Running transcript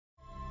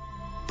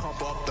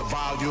up the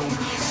volume.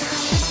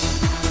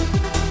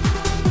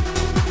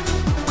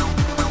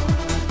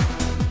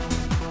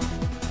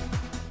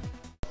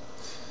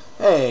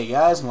 Hey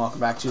guys, and welcome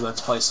back to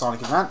Let's Play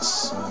Sonic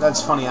Advance.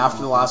 That's funny,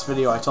 after the last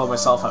video I told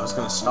myself I was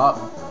going to stop.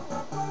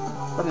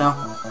 But no,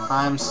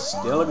 I'm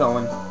still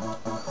going.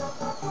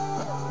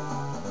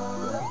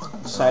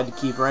 Decided to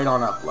keep right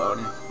on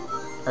uploading.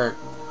 Or,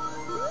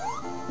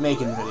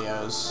 making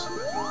videos.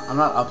 I'm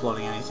not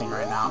uploading anything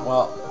right now.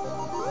 Well,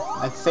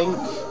 I think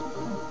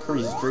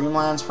Kirby's Dream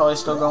Land's probably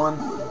still going.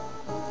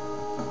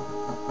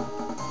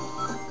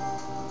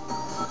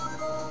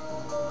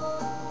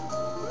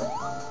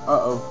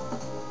 Uh-oh.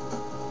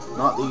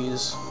 Not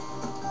these.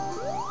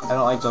 I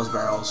don't like those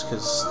barrels,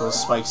 because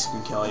those spikes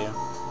can kill you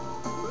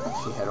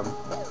if you hit them.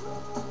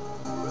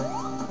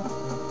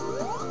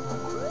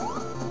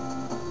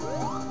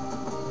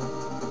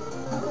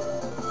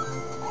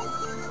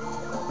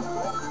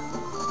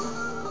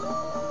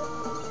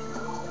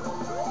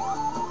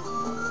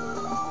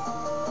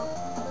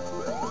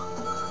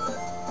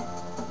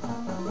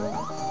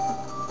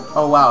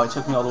 Oh wow, it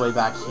took me all the way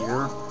back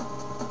here?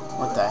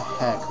 What the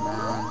heck,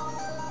 man?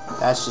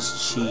 That's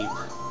just cheap.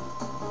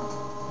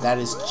 That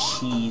is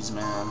cheese,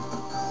 man.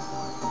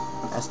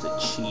 That's the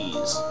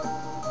cheese.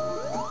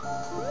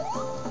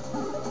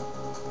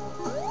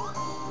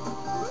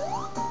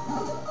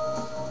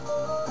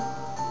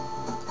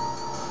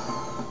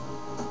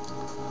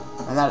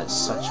 And that is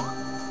such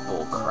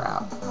bull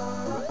crap.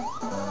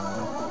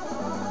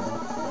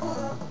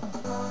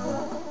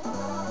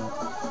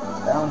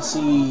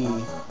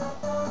 Bouncy.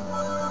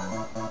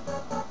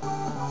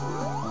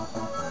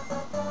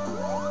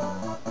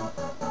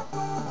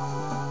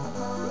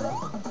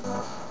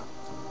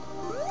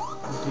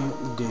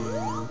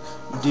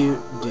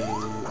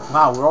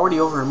 Wow, we're already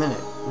over a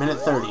minute. Minute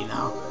 30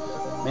 now.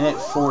 Minute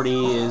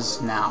 40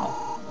 is now.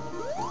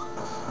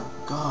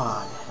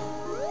 God.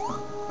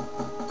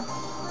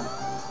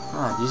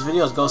 God, these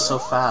videos go so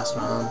fast,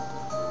 man.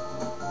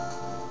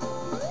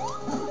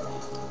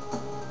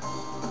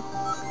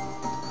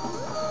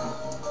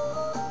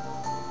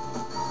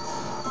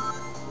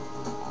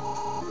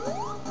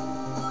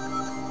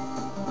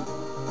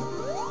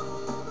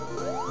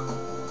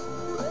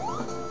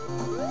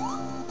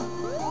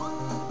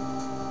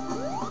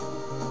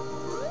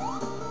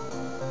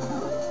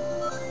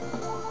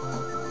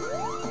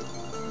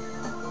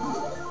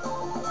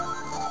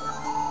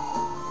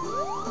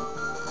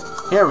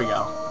 Here we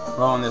go.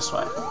 Rolling this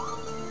way.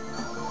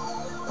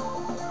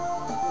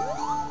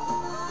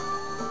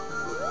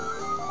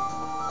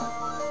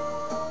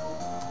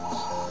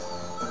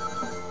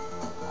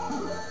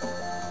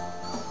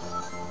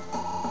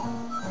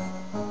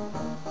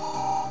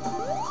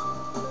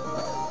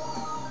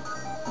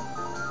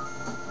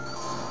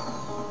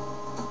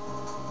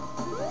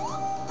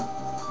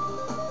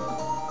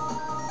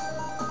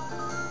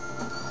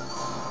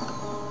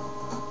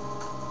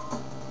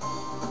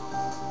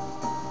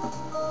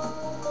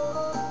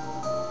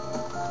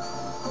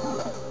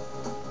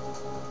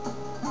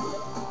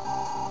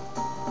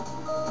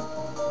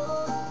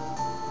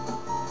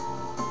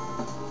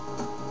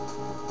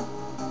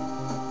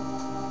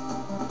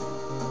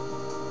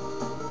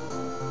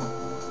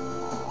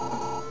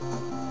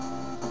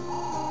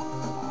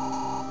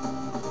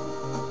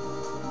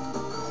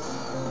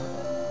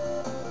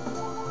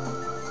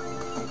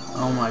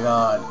 Oh my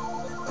god.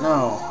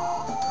 No.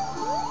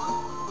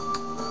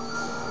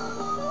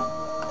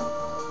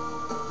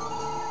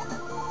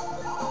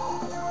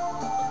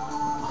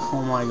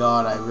 Oh my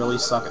god, I really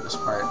suck at this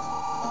part.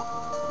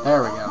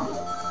 There we go.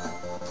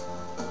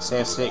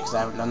 Save state, because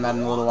I haven't done that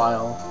in a little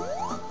while.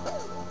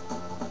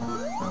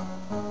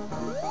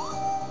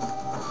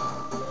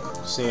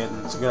 See it,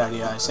 and it's a good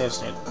idea. I save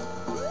state.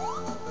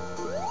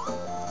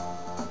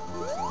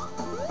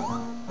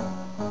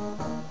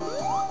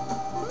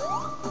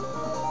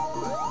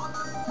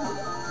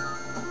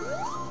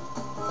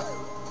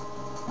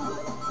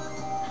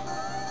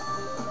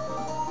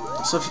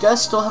 So if you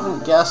guys still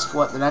haven't guessed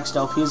what the next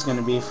LP is going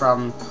to be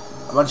from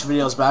a bunch of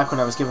videos back when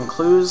I was giving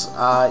clues,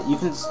 you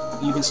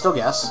can still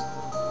guess.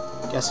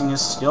 Guessing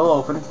is still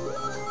open.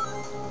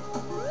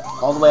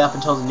 All the way up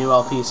until the new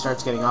LP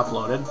starts getting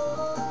uploaded.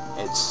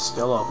 It's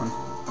still open.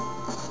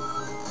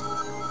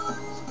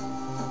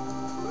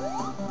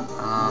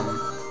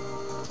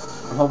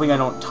 I'm hoping I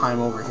don't time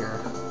over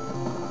here.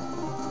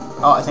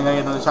 Oh, I think I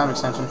get another time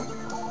extension.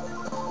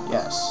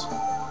 Yes.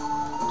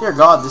 Dear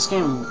God, this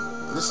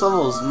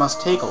level must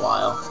take a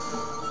while.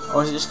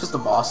 Or is it just because the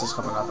boss is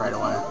coming up right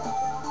away?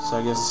 So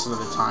I guess it's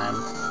another time.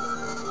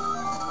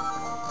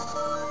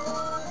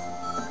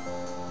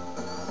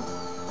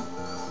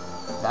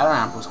 That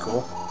ramp was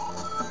cool.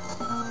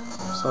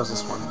 So is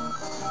this one.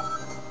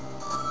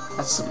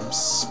 That's some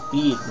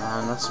speed,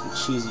 man. That's some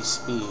cheesy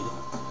speed.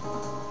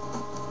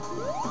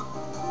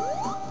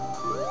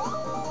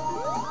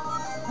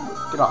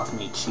 Get off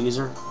me,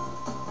 cheeser.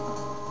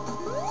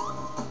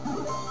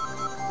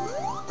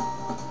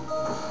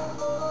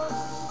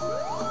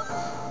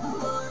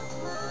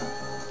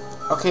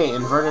 Okay,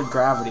 inverted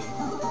gravity.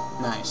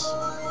 Nice.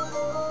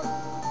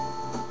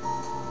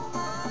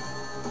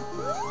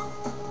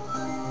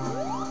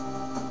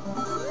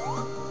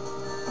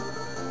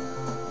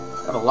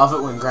 love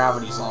it when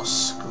gravity's all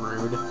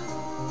screwed.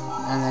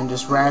 And then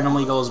just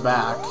randomly goes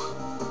back.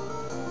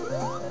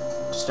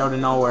 Just out of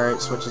nowhere,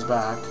 it switches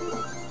back.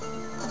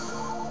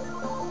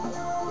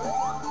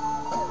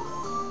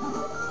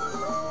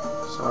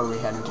 So where are we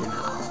heading to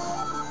now?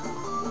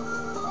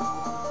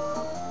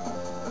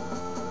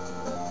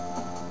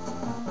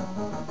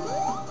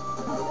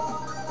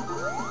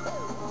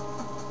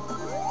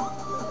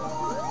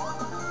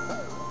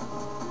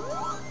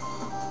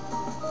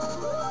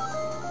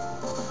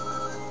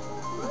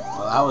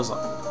 Well, that was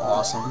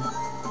awesome.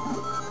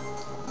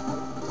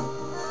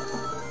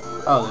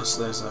 Oh,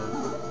 there's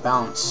a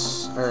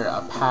bounce, or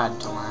a pad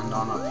to land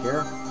on up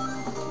here.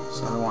 There's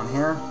another one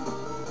here.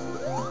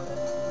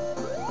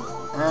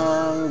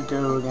 And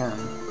go again.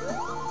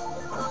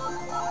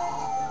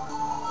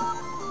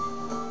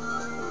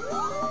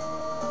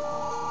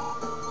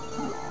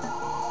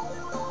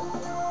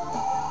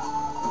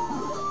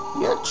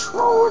 You're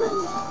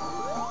trolling!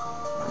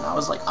 And I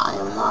was like, I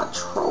am not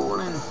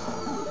trolling.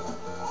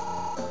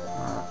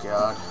 Oh,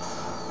 God.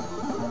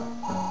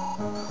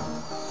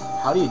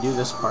 How do you do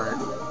this part?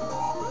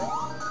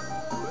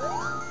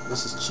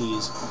 This is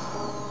cheese.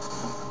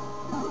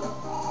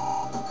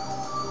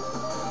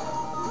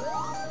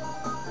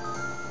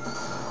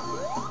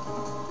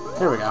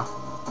 Here we go.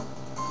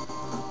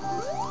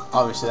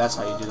 Obviously, that's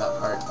how you do that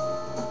part.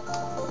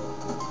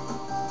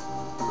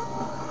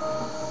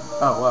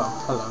 Oh, whoa.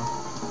 Hello.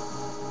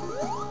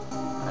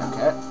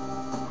 Okay.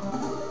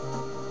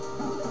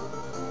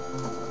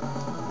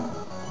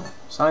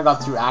 So I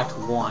got through Act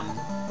 1.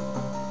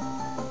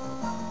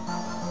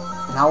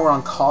 Now we're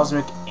on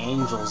Cosmic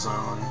Angel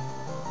Zone.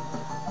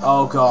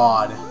 Oh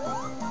God.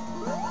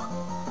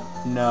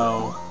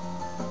 No.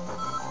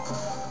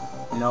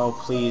 No,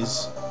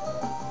 please.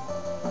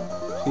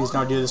 Please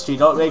don't do this to me.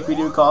 Don't make me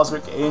do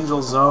Cosmic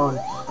Angel Zone.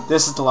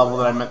 This is the level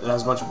that I meant that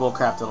has a bunch of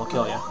bullcrap that'll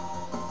kill you.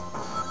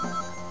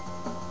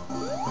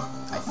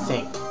 I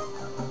think.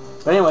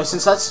 But anyway,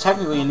 since that's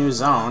technically a new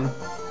zone,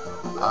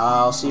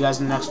 I'll see you guys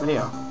in the next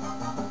video.